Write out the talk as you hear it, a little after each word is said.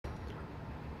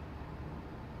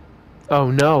Oh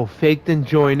no, Fake didn't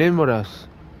join in with us.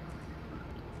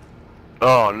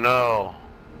 Oh no.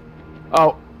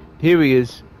 Oh, here he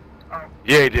is.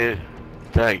 Yeah, he did.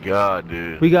 Thank God,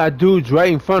 dude. We got dudes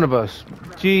right in front of us.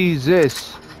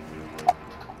 Jesus.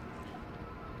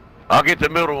 I'll get the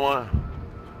middle one.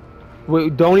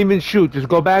 Wait, don't even shoot. Just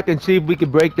go back and see if we can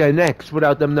break their necks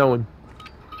without them knowing.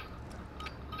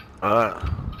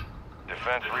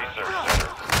 Defense Research Center.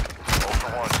 Ultra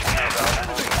One,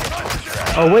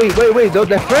 Oh wait.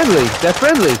 They're friendly. They're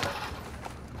friendly.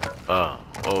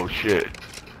 Oh shit.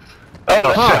 Oh,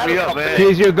 Huh. set me up, man.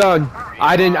 Here's your gun.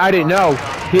 I didn't know.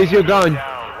 Here's your gun.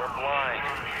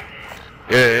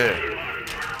 Yeah.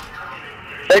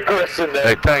 Icarus in there.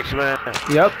 Hey, thanks, man.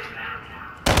 Yep.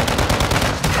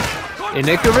 In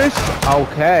Icarus?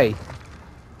 Okay.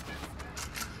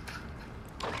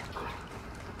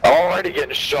 I'm already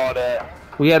getting shot at.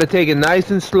 We gotta take it nice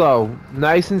and slow.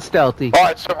 Nice and stealthy.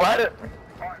 Alright, so right at...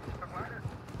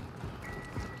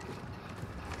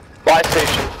 Buy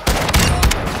station.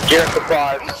 Gear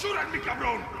supplies.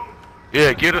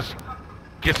 Yeah, get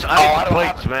some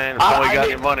plates, man. If only got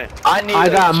any money. I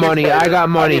got money. I got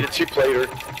money. I need a 2-plater.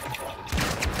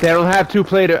 They don't have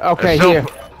 2-plater. Okay, here.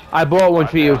 I bought one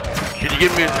for you. Can you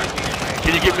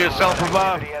give me a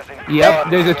self-revive? Yep,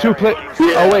 there's a 2-plater.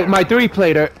 Yeah. Oh wait, my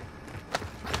 3-plater.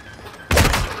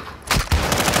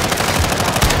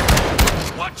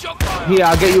 Here,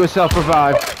 I'll get you a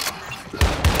self-revive.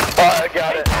 Alright, I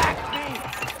got it.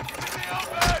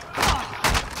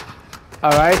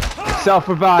 Alright,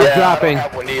 self-revive dropping. I don't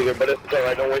have one either, but it's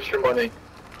alright, don't waste your money.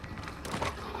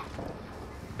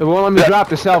 It won't let me drop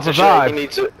the He self-revive.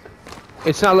 needs it.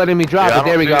 It's not letting me drop Yeah, it.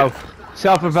 There we go. There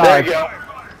Self-revive. you go.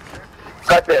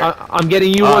 Right there. I'm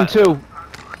getting you one too.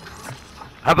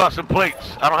 How about some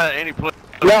plates? I don't have any plates.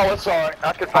 No, it's alright.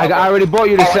 I already bought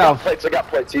you the self. I got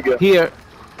plates. You go. Here,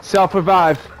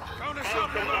 self-revive.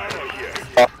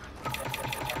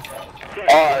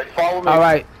 Alright, follow me.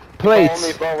 Alright,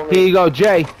 plates. Follow me. Here you go,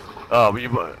 Jay. Oh,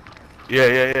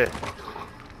 yeah.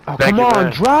 Oh, Thank come you, on,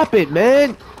 man. drop it,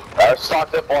 man. I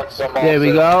stocked up on some. There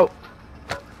we go.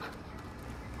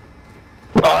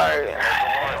 Alright,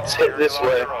 let's hit this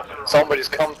way. Somebody's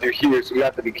come through here, so we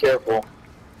have to be careful.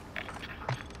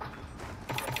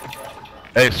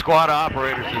 Hey, squad of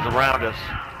operators is around us.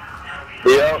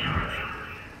 Yep.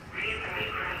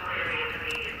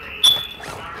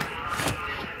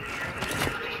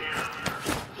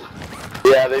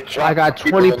 Yeah, they dropped I got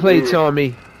people 20 in plates here. on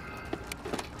me.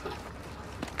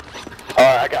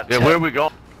 Alright, I got 10. Yeah, where we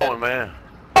going, man?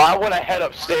 I want to head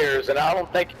upstairs, and I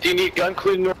don't think... Do you need gun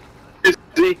cleaner?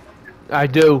 I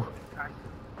do.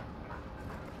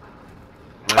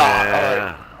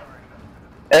 Yeah.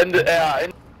 And in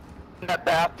that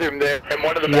bathroom there, in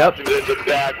one of the bathrooms, there's a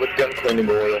bag with gun cleaning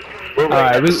oil.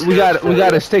 Alright, we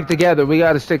gotta stick together. We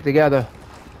gotta stick together.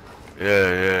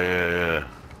 Yeah.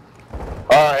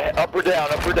 Alright, up or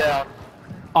down, up or down.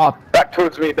 Up. Back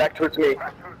towards me, back towards me.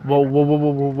 Whoa.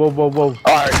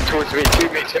 Alright, towards me, to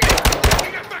me.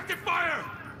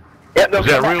 Yeah, no, Is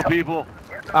that real people?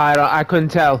 I couldn't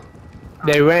tell.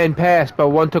 They ran past, but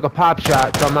one took a pop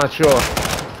shot, so I'm not sure.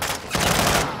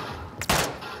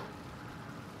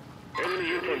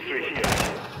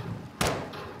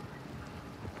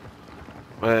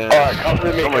 Man, Alright, come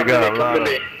to me, oh my God, come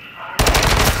to me.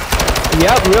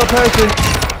 Yep, real person.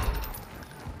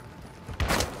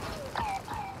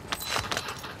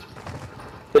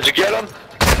 Did you get him?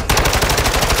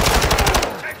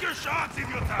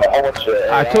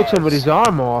 I took somebody's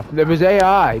arm off. There was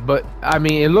AI, but I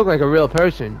mean, it looked like a real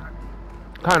person.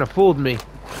 Kind of fooled me.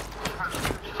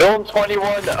 Film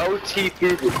 21 OT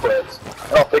food request.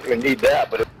 I don't think we need that,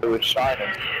 but it would shine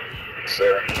him.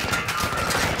 So.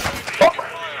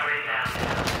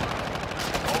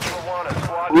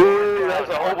 Ooh, there's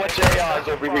a whole bunch of AIs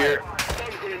over here.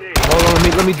 Hold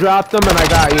on, let me drop them, and I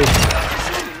got you.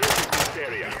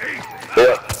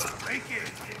 Yeah.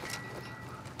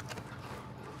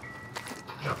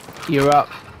 You're up.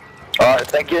 Alright,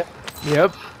 thank you.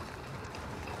 Yep.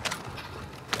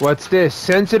 What's this?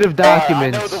 Sensitive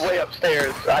documents. I know the way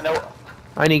upstairs. I need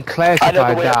I know classified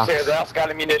the way docs. upstairs. The house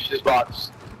got a munitions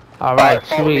box. Alright,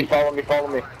 follow sweet. me, follow me, follow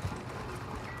me.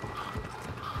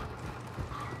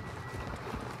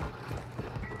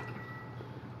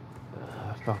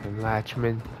 Fucking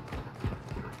Latchman.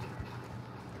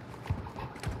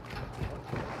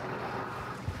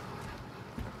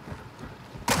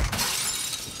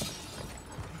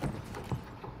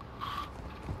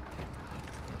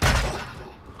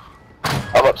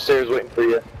 I'm upstairs waiting for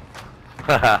you.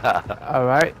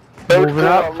 Alright, Third moving floor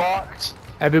up. unlocked.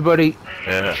 Everybody,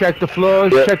 Yeah. Check the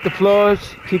floors. Yep. Check the floors.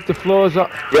 Keep the floors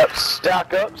up. Yep,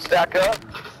 stack up, stack up.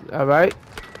 All right.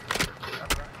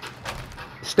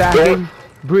 Stacking.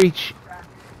 Breach.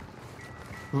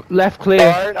 Left clear.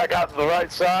 Alright, I got the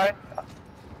right side.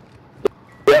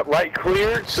 Yep, right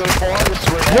cleared so far. This is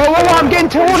Whoa, I'm getting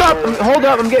torn up. Hold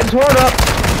up, I'm getting torn up.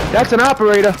 That's an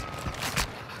operator.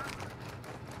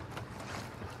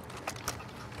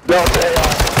 No, they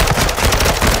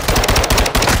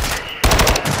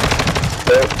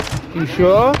You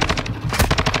sure?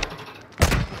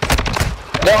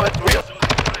 No, it's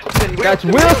Wilson. That's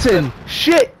Wilson.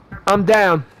 Shit, I'm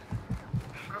down.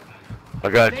 I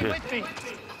got you.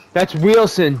 That's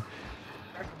Wilson.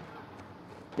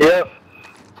 Yep.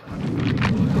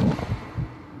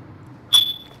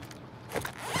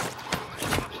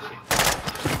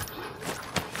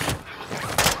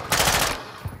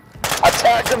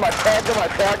 I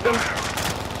tagged him.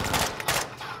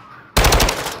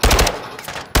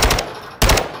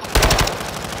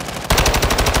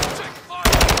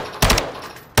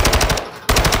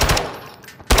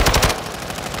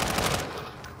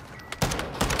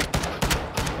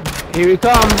 Here he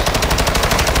comes.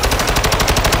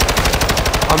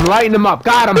 I'm lighting him up.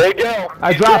 Got him. There you go.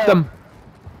 I dropped him.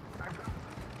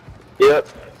 Yep.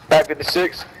 Back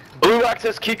 56. Blue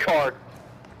access key card.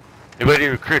 You ready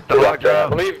to recruit the hard drive?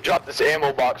 Let me drop this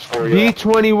ammo box for you.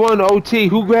 B21 OT.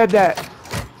 Who grabbed that?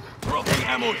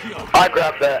 I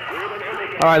grabbed that.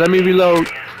 Alright, let me reload.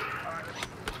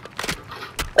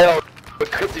 Oh,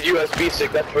 encrypted USB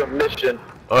stick. That's for a mission.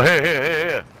 Oh,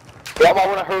 here. Well, I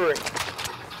want to hurry.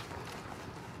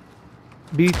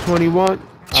 B21.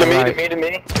 To me, Alright. to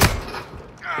me.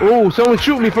 Ooh, someone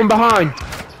shooting me from behind.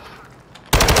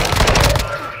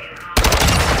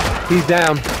 He's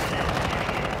down.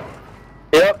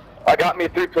 Yep, I got me a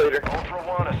 3-plater. Ultra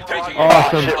One, a squad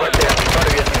Awesome. Oh, shit, right there in front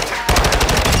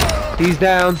of you. He's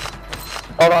down.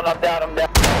 Hold on, I'm down.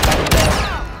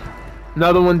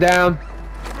 Another one down.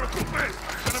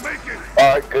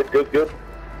 Alright, good.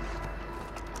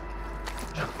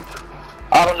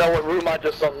 I don't know what room I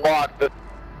just unlocked, but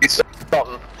it's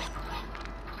something.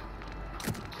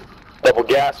 Double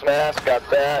gas mask, got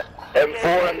that.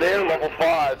 M4 in there, level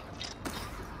 5.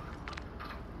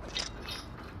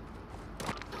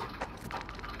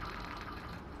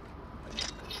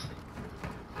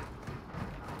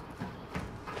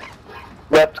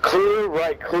 Left clear,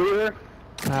 right clear.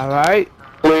 Alright.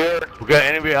 Clear. We got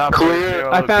enemy Clear.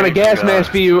 I found a gas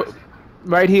mask for you.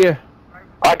 Right here.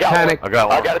 I got Panic. one. I got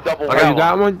one. I got a double I Oh, got you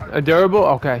got one? A durable?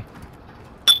 Okay.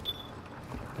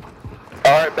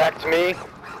 Alright, back to me.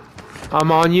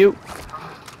 I'm on you.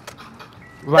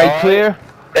 Right Alright. clear.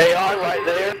 AI right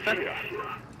there.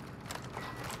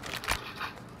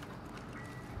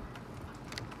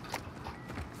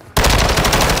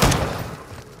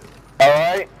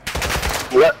 Alright.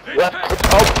 Left.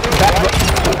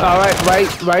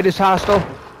 Alright, right is hostile.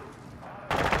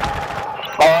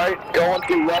 Alright, going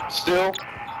through left still.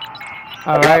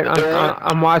 Alright, got the door.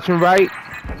 I'm watching right.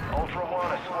 Ultra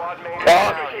One, a squad mate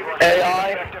down. You are AI.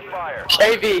 effective fire.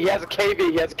 KV, he has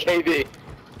a KV.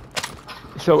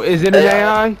 So is it an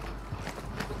AI. AI?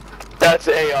 That's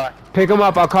AI. Pick him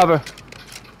up, I'll cover.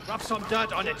 Drop some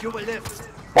dirt on it, you will live.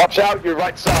 Watch out, your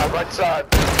right side.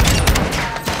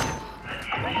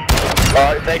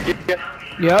 Alright, thank you.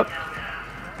 Yep.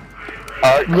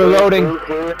 Alright, Reloading.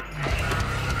 clear.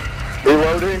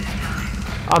 Reloading.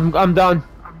 I'm done.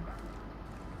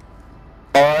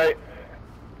 Alright.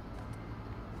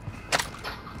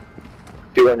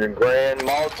 200 grand.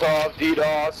 Molotov,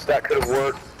 DDoS, that could have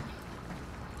worked.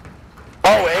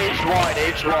 Oh, H1.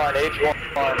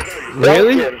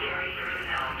 Really?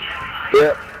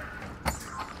 Yep.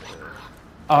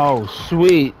 Oh,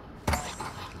 sweet.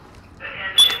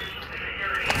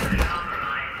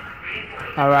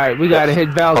 Alright, we gotta hit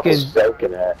Valken.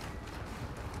 Soaking that.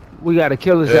 We gotta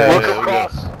kill his Yeah. Look ass.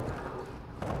 across.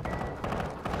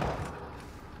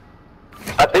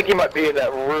 I think he might be in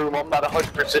that room. I'm not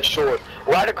 100% sure.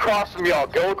 Right across from y'all.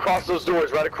 Go across those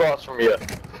doors. Right across from you.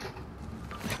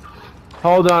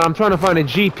 Hold on, I'm trying to find a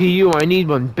GPU. I need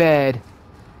one bad.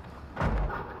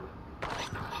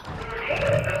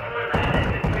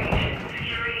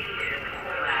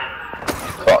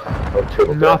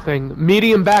 Oh, Nothing.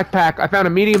 Medium backpack. I found a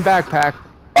medium backpack.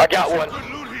 I got one.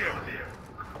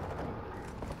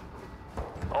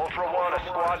 Ultra One, a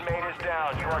squad mate is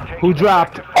down. You are taking Who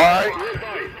dropped? Alright.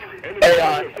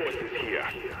 AI.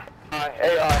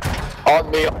 AI. On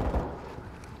me.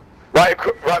 Right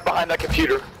behind that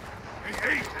computer.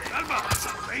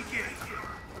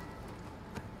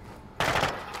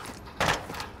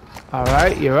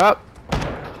 Alright, you're up.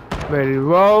 Ready to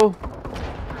roll.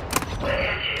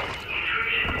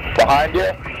 Behind you.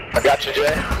 I got you,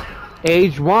 Jay.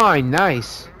 Aged wine,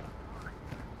 nice.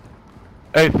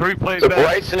 Hey, 3-plate So back.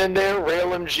 Bryson in there, Rail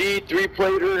MG,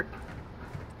 3-plater.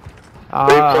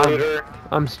 3-plater.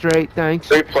 I'm straight, thanks.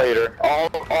 3-plater. All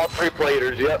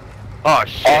 3-platers, yep. Oh,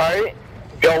 shit. Alright.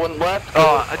 Going left.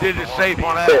 Oh, I did it safe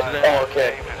on accident. Oh,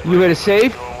 okay. You hit a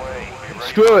safe?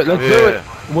 Screw it, let's do it.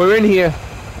 We're in here.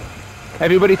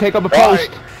 Everybody take up a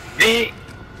post. Alright.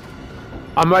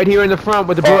 I'm right here in the front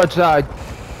with the broadside.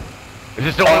 Is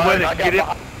this the only way to get in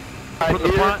from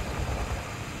the front?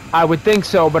 I would think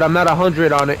so, but I'm not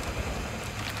 100 on it.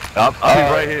 I'll be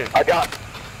right here. I got.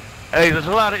 Hey, there's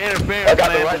a lot of interference, I got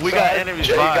man. the right We side. got enemies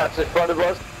Jay by. got in front of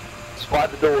us.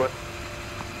 Slide the door.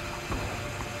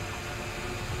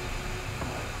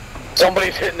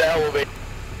 Somebody's hitting the elevator.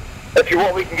 If you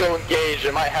want, we can go engage.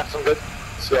 It might have some good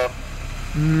stuff.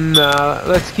 Nah,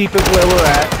 let's keep it where we're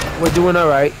at. We're doing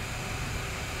alright.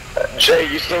 Jay,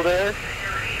 you still there?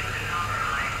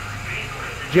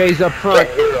 Jay's up I front.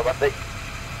 can hear him, I think.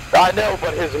 I know,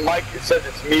 but his mic says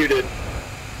it's muted.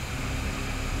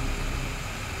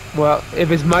 Well, if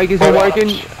his mic isn't working,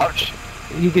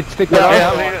 you could stick it Yeah,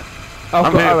 out. I'm here. Oh,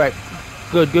 I'm here. alright.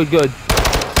 Good, good, good.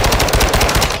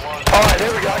 Alright,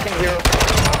 there we go. I can hear him.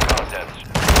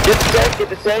 Get the safe, get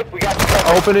the safe. We got the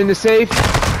cover. Opening the safe.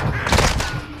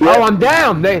 Oh, I'm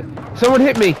down. Someone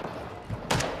hit me.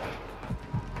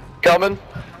 Coming.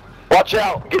 Watch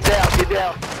out. Get down, get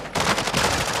down.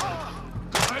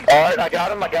 Alright, I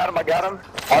got him, I got him, I got him.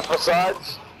 Watch my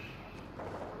sides.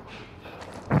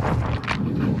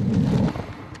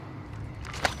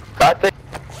 I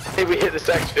think we hit this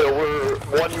exfil. We're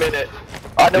 1 minute.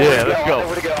 I know where to go. let's go. I know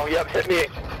where to go. Yep, hit me.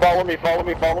 Follow me, follow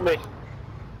me, follow me.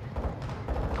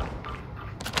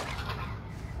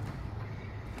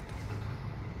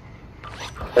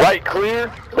 Right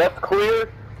clear, left clear.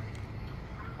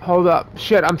 Hold up.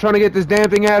 Shit, I'm trying to get this damn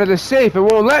thing out of the safe. It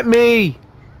won't let me.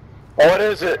 What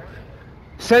is it?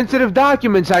 Sensitive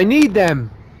documents. I need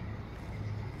them.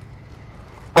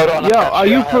 Hold on. Yo, are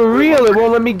you for real? It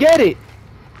won't let me get it.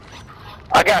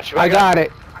 I got you. I got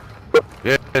it.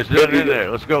 Yeah, let's do it in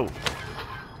there. Let's go.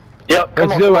 Yep, come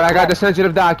Let's on, do come it. on, I come got on. the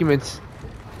sensitive documents.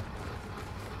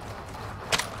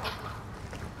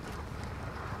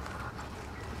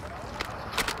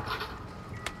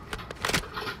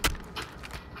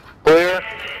 Clear,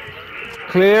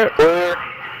 Clear. clear,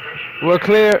 We're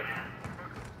clear.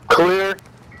 clear.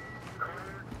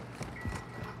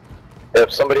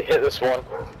 If somebody hit this one.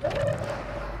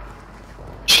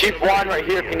 Cheap wine right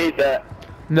here if you need that.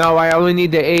 No, I only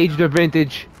need the aged or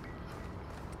vintage.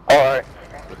 Alright.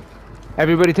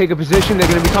 Everybody take a position. They're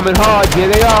going to be coming hard. Here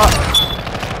they are.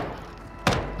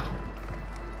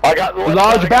 I got the left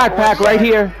Large side, I got the backpack left right side.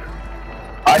 here.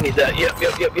 I need that. Yep.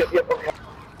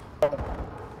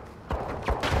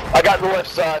 I got the left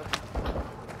side.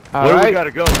 All Where we right.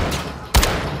 gotta go?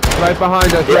 Right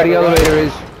behind us where the elevator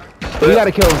is. We got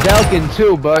to kill Delkin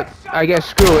too, but I guess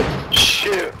screw it.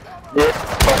 Shoot. Yeah.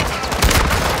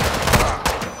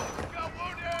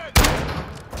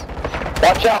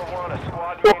 Watch out. Ultra One, a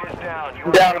squad mate is down. You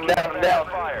are Down, taking down, down.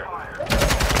 fire.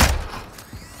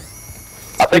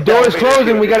 I The think door is that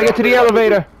closing. We got to get to the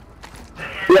elevator.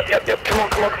 Yep. Come on.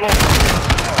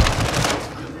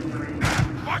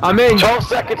 I'm in. 12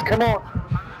 seconds, come on.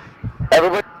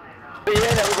 Everybody in.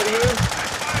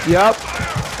 Yep.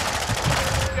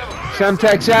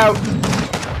 Semtex out.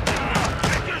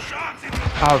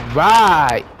 All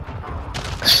right.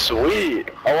 Sweet.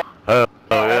 Oh, I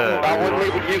yeah. wasn't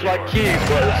able to use my keys,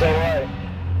 but it's alright.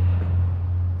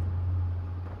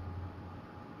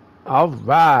 All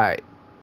right.